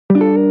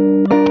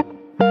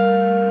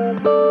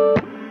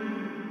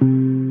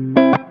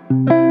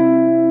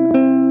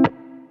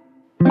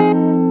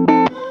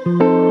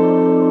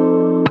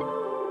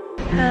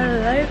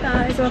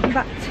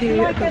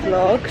a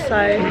vlog.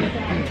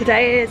 So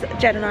today is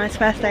Jed and I's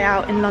first day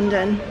out in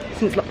London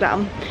since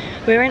lockdown.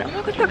 We're in, oh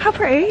my god, look how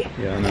pretty.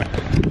 Yeah, I know.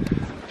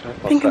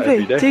 Pink and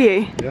blue, do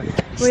you? Yeah.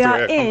 We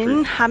are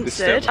in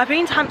Hampstead. I've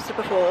been to Hampstead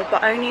before,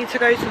 but only to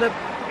go to the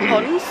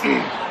ponds.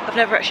 I've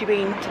never actually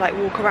been to like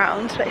walk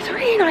around, but it's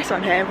really nice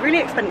on here, really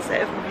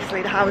expensive.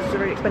 Obviously the houses are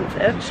really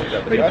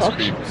expensive, really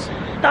posh.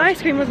 The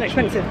ice cream wasn't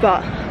expensive,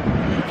 but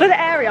for the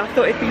area I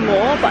thought it'd be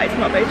more, but it's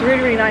not. But it's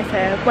really, really nice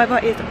here. Weather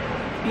is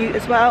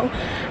beautiful as well.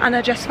 And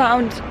I just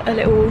found a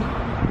little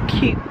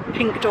cute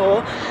pink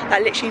door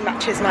that literally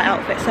matches my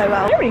outfit so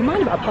well. I don't really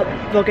mind about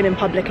vlogging in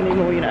public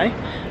anymore, you know.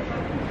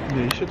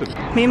 Yeah, you should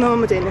have. Me and my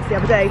mum were doing this the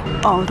other day.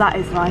 Oh, that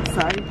is nice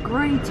though.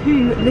 Grade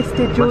 2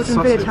 listed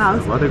Jordan Village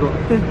house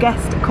with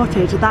guest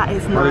cottage. That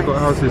is nice. Why they got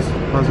houses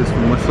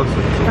from West Sussex?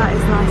 That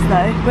is nice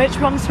though. Which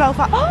one's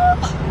 12,000?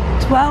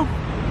 Oh,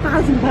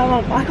 12,000 per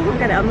month. I can't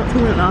get it. I'm not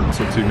tall enough.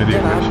 So 2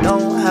 million. I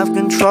don't have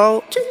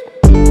control.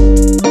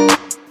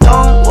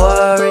 Don't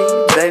worry,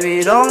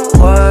 baby, don't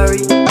worry.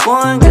 Go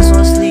and get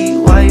some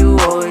sleep while you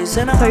always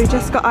in a. So we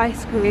just got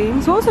ice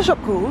cream. So what's the shop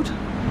called?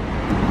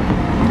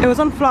 It was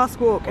on Flask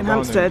Walk in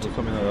Hampstead. Or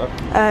something like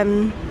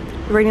that.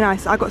 Really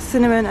nice. I got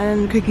cinnamon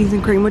and cookies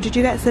and cream. What did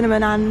you get?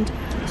 Cinnamon and?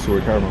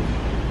 Sorry, caramel.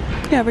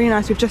 Yeah, really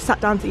nice. We've just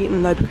sat down to eat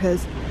them though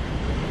because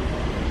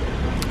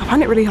I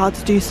find it really hard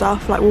to do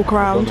stuff like walk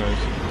around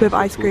with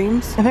ice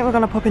creams. I think we're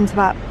gonna pop into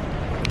that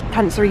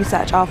cancer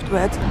research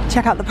afterwards.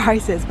 Check out the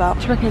prices, but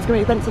do you reckon it's gonna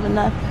be expensive in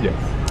there? Yes.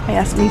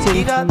 Yes, me too.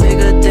 You got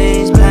bigger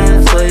things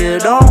planned for you,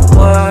 don't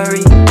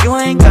worry. You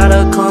ain't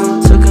gotta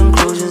come to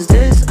conclusions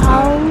this.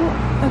 How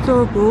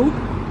adorable.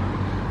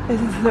 This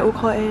is a little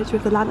cottage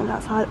with the lantern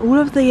outside. All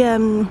of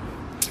the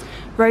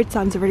road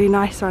signs are really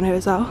nice around here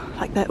as well.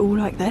 Like they're all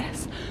like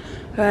this.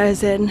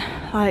 Whereas in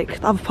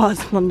like the other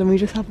parts of London we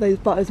just have those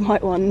butters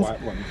white ones.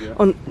 Yeah.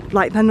 On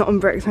like they're not on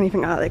bricks or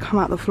anything like that, they come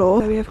out the floor.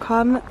 So we have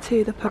come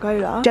to the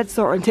pergola. Jed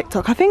saw it on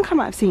TikTok. I think I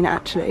might have seen it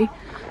actually.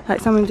 Like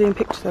someone doing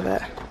pictures of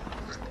it.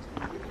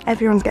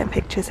 Everyone's getting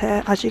pictures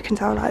here, as you can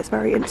tell. Like it's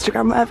very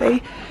Instagram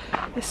worthy.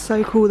 It's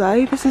so cool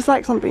though. This is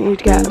like something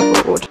you'd get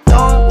abroad.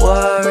 Don't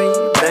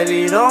worry,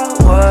 baby, don't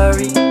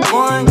worry.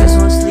 Go and get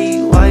some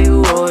sleep while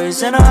you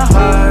always in a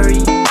hurry.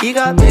 You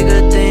got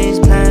bigger things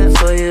planned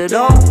for you,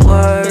 don't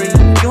worry.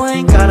 You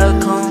ain't gotta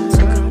come to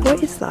conclusions.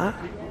 What is that?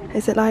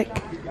 Is it like,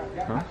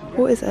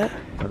 what is it?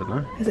 I don't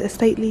know. Is it a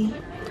stately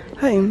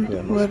home, Yeah,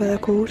 or whatever they're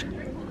called?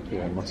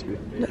 Yeah, it must be.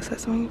 Looks like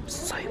something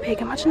so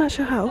big. Imagine that's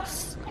your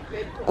house.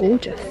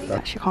 Gorgeous.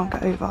 Actually can't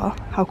get over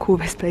how cool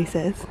this place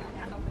is.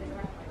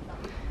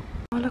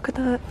 Oh, look at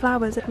the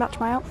flowers, it matched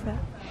my outfit.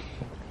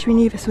 We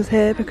knew this was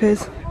here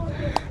because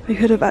we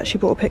could have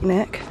actually bought a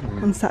picnic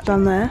and sat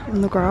down there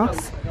on the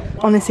grass.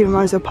 Honestly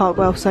reminds me of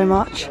Parkwell so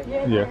much.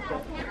 Yeah.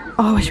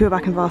 Oh, I wish we were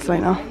back in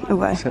Barcelona.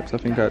 Away. Except I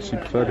think I actually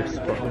prefer this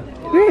spot.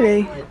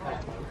 Really?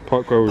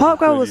 Parkwell Was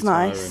really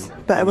nice,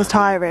 tiring. but it was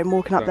tiring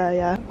walking up there,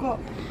 yeah. I've got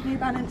New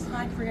Balance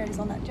 930s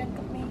on that. Jen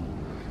got me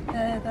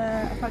I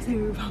was about to say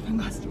rhubarb and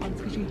custard ones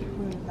because you keep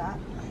ruining that.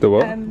 The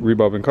what?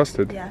 Rhubarb and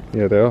custard? Yeah.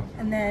 Yeah, they are.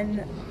 And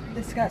then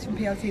the skirts from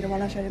PLT, the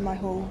one I showed in my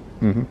haul.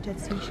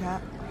 Jed's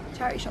t-shirt,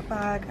 charity shop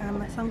bag, and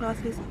my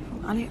sunglasses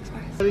from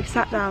AliExpress. So we've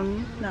sat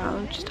down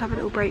now, just to have a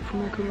little break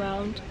from walking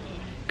around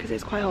because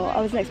it's quite hot.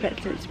 I wasn't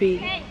expecting it to be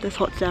this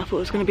hot today. I thought it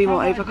was going to be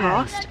more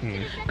overcast.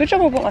 Good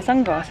job I bought my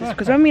sunglasses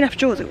because when we left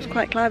Jaws it was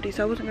quite cloudy,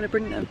 so I wasn't going to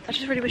bring them. I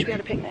just really wish we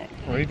had a picnic.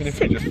 Or even if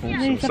we just bought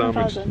Nearly some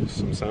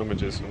 7,000.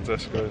 sandwiches from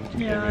Tesco.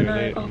 And Yeah, I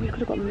know. Oh, we could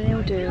have got a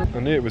meal deal. I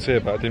knew it was here,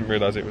 but I didn't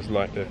realise it was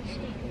like this.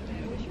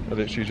 I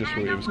literally just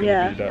thought it was going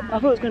to be that. I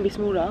thought it was going to be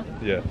smaller.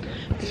 Yeah.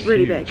 It's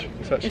really huge. big.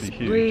 It's actually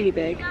huge. Really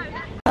big.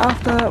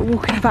 After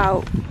walking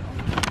about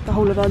the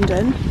whole of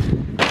London,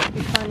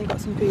 we finally got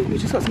some food. We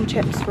just got some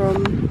chips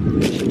from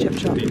the chip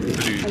shop.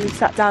 And we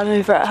sat down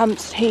over at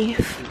Hampstead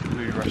Heath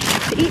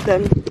to eat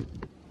them.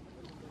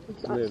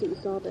 It's absolutely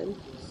starving.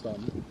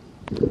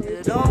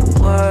 Don't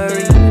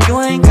worry,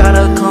 you ain't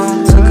gotta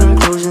come to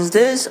conclusions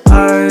this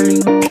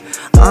early.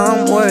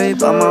 I'm worried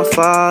about my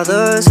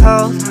father's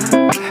health.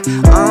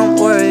 I'm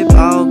worried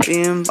about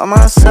being by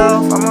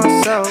myself.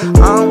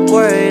 I'm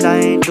worried I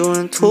ain't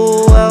doing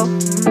too well.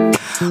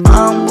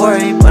 I'm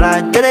worried, but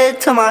I did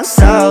it to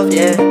myself,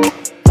 yeah.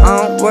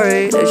 I'm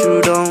worried that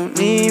you don't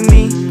need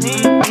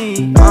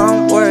me.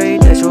 I'm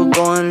worried that you're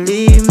gonna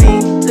leave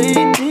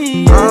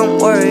me. I'm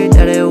worried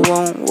that it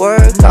won't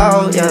work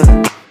out,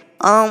 yeah.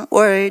 I'm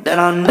worried that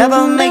I'll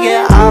never make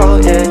it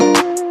out, yeah.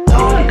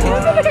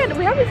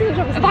 We haven't seen each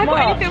other since March. Have I got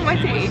anything on my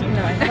teeth?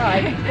 No, it's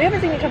fine. We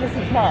haven't seen each other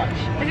since March.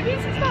 Has it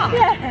been since March?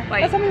 Yeah.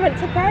 Wait. That's when we went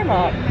to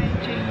Primark.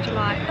 June,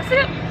 July. That's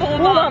it. 4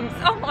 months.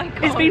 Oh my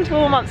god. It's been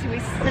 4 months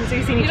since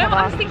we've seen each You know other.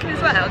 what I was thinking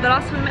as well? The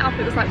last time we met up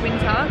it was like winter,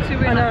 because we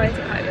were in like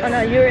winter coats. I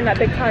know, you were in that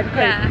big time coat.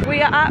 Yeah.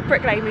 We are at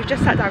Brick Lane, we've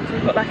just sat down because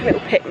we've got like a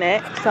little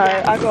picnic. So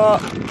I got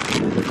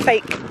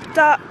fake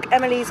duck,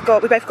 Emily's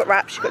got, we both got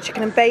wraps, she's got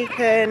chicken and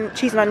bacon,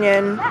 cheese and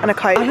onion and a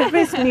Coke. I had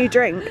this new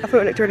drink, I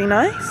thought it looked really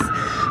nice.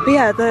 But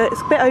yeah,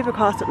 it's a bit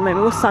overcast at the moment.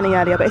 It was sunny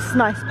earlier, but it's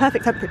nice,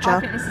 perfect temperature. I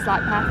think this is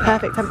like perfect.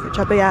 Perfect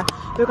temperature. But yeah,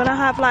 we're gonna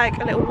have like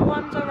a little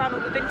wander around all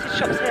the vintage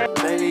shops here.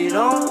 Baby,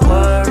 don't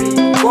worry,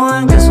 go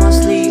and get some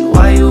sleep.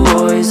 Why you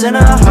always in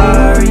a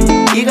hurry?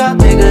 You got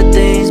bigger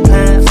things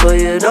planned for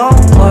you,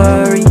 don't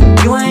worry.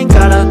 You ain't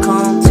gotta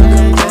come to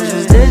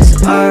conclusions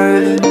this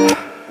early.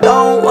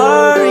 Don't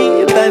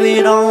worry,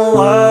 baby, don't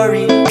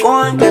worry.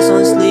 Go and get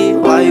some sleep.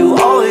 Why you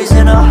always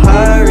in a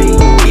hurry?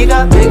 You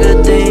got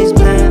bigger things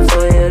planned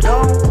for you,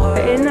 don't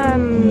worry. In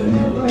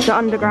the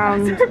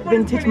underground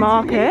vintage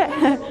market.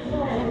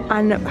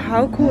 And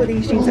how cool are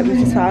these jeans that we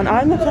just found?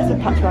 I'm obsessed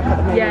with patchwork at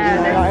the moment. Yeah,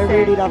 you know, like, I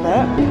really love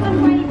it.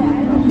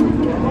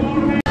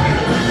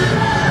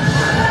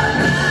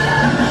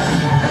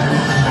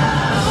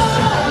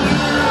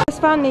 I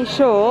just found these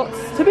shorts.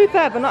 To be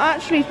fair, but not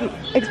actually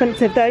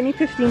expensive. They're only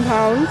 £15.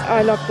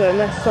 I love them.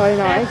 They're so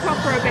nice. They're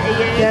proper a bit of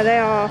you. Yeah, they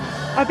are.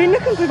 I've been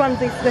looking for ones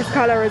this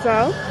colour as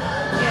well.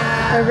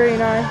 Yeah. They're really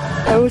nice.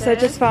 I also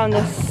just found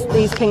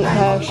these pink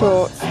pair of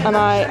shorts, and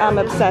I am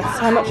obsessed.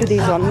 How much are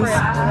these ones?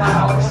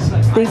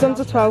 These ones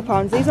are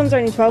 £12. These ones are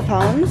only £12.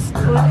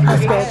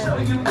 That's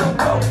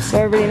good.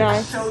 They're really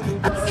nice.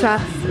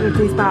 Obsessed with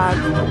these bags.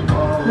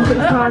 Look at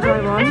the cars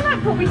I want. They're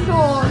like what we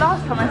saw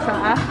last time I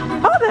saw her.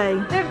 Are they?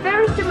 They're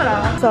very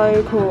similar.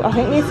 So cool. I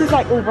think this is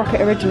like all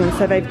Rocket originals,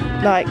 so they've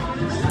like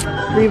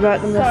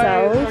reworked them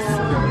themselves.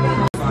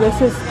 This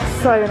is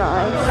so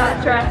nice.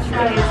 That dress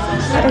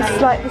is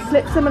It's like the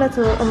slip similar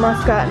to on my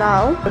skirt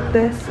now. But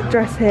this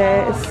dress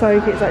here is so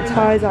cute. It's like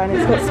tie-dye and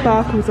it's got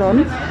sparkles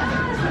on.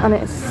 And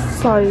it's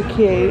so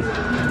cute.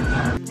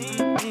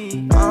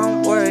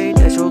 I'm worried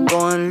that you're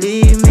gonna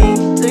leave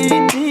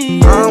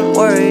me. I'm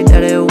worried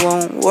that it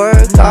won't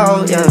work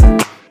out, yeah.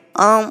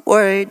 I'm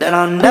worried that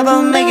I'll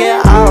never make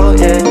it out,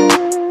 yeah.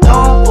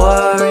 Don't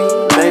worry,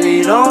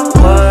 baby, don't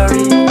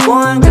worry. Go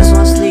and get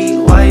some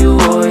sleep. Why you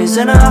always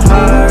in a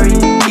hurry?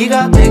 You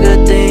got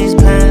bigger things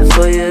planned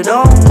for you,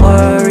 don't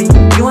worry.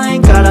 You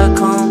ain't gotta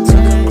come to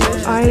me.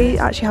 I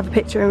actually have a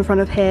picture in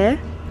front of here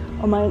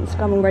on my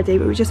Instagram already,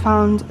 but we just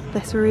found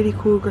this really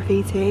cool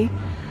graffiti.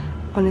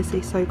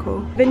 Honestly, so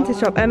cool. Vintage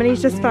shop.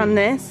 Emily's just found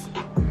this.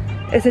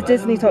 It's a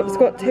Disney top. It's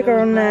got Tigger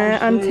on there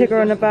and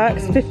Tigger on the back.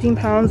 It's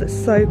 £15. It's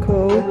so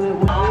cool.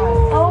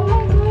 Oh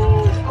my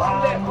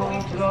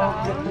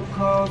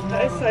god.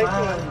 That is so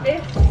cool.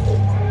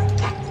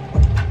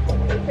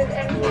 This says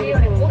MTV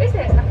on it. What is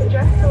it? Like a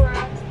dress or a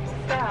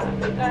skirt?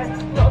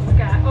 Not a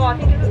skirt. Oh, I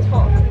think it's a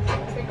top. I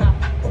think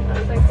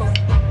that's so cool.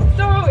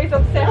 Sorrel is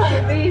obsessed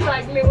with these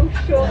like little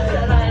shorts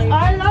that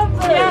I love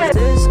them. Yeah.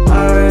 This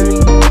early.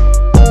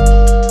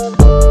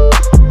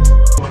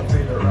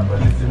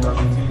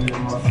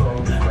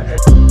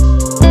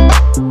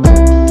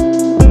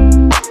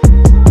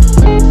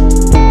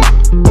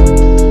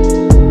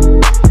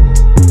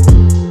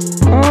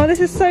 Oh, this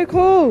is so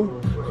cool.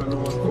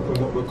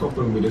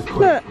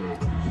 Look.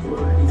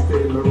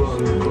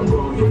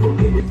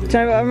 Do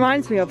you know what it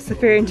reminds me of?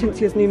 Sophia and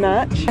Cinzia's new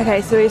merch.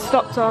 Okay, so we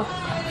stopped off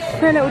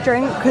for a little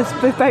drink because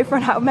we've both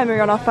run out of memory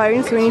on our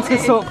phones, so we need to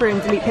sort through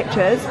and delete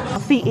pictures.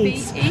 Feet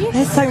East.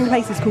 There's so many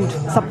places called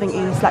something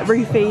East, like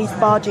Roof East,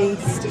 Barge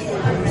East.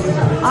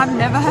 I've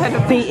never heard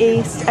of Feet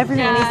East.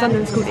 Everything in East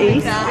London is called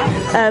East.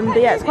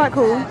 But yeah, it's quite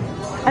cool.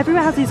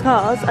 Everywhere has these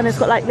cars, and it's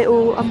got like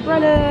little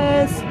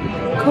umbrellas,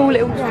 cool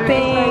little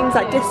things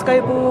like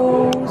disco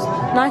balls.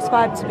 Nice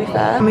vibe, to be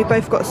fair. And we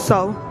both got a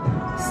soul.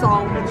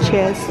 Soul.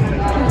 Cheers.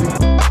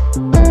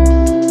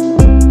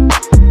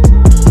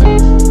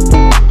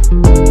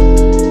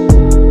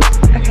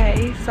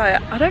 Okay, so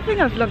I don't think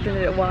I've vlogged in a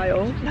little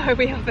while. No,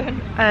 we haven't.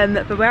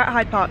 But we're at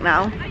Hyde Park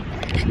now.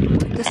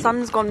 The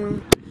sun's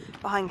gone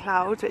behind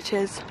clouds, which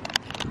is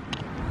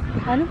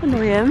kind of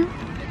annoying.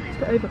 It's a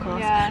bit overcast.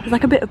 Yeah. There's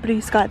like a bit of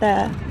blue sky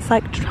there. It's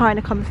like trying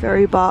to come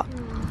through, but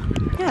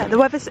yeah, the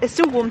weather's it's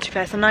still warm, to be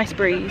fair. It's a nice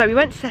breeze. So we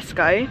went to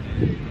Tesco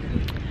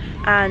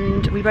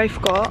and we both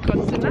got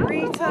some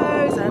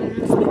Doritos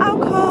and some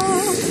alcohol.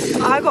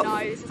 I got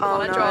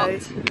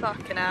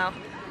Fucking hell.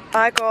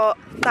 I got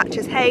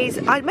Thatcher's Haze.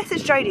 I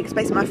messaged Jodie because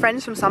basically my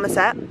friend's from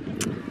Somerset,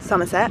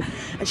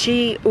 and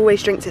she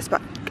always drinks this,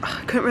 but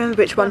I couldn't remember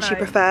which one she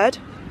preferred.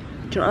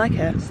 Do you not like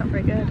it? It's not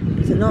very good.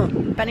 Is it not?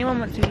 If anyone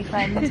wants to be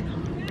friends,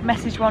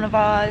 message one of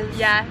ours.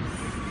 Yes.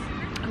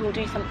 We'll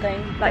do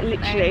something. Like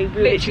literally,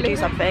 we'll literally do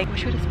something. We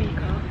should have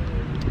speaker.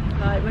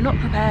 Like, we're not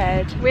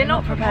prepared. We're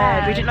not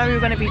prepared. We didn't know we were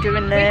going to be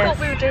doing this. We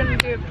thought we were doing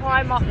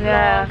Primark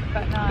vlog,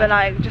 but no. But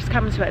like, just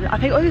come to it. I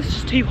think it's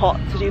just too hot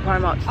to do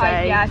Primark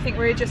today. Yeah, I think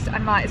I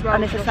might as well.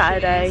 And it's a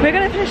Saturday. We're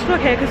going to finish the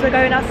vlog here because we're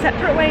going our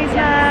separate ways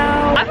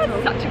now. I've had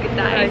such a good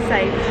day. No,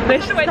 same.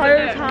 We're so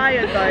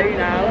tired though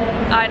now.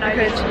 I know,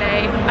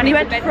 literally. And we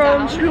went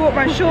from, we walked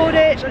around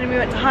Shoreditch, and then we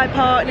went to Hyde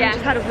Park, and then we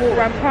just had a walk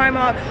around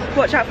Primark.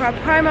 Watch out for our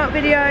Primark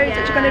videos,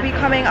 which are going to be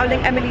coming. I'll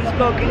link Emily's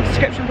vlog in the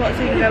description box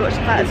so you can go watch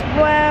that as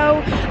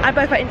well. add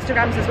both our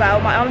Instagrams as well.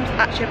 My arm's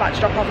actually about to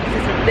drop off because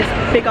it's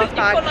this big ass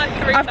bag.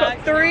 I've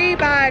got 3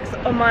 bags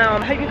on my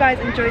arm. I hope you guys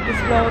enjoyed this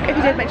vlog. If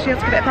you did, make sure you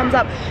give it a thumbs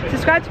up.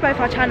 Subscribe to both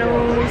our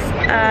channels,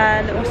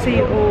 and we'll see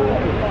you all.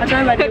 I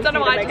don't know where to see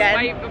them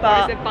again,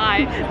 but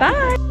bye.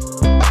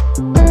 Bye.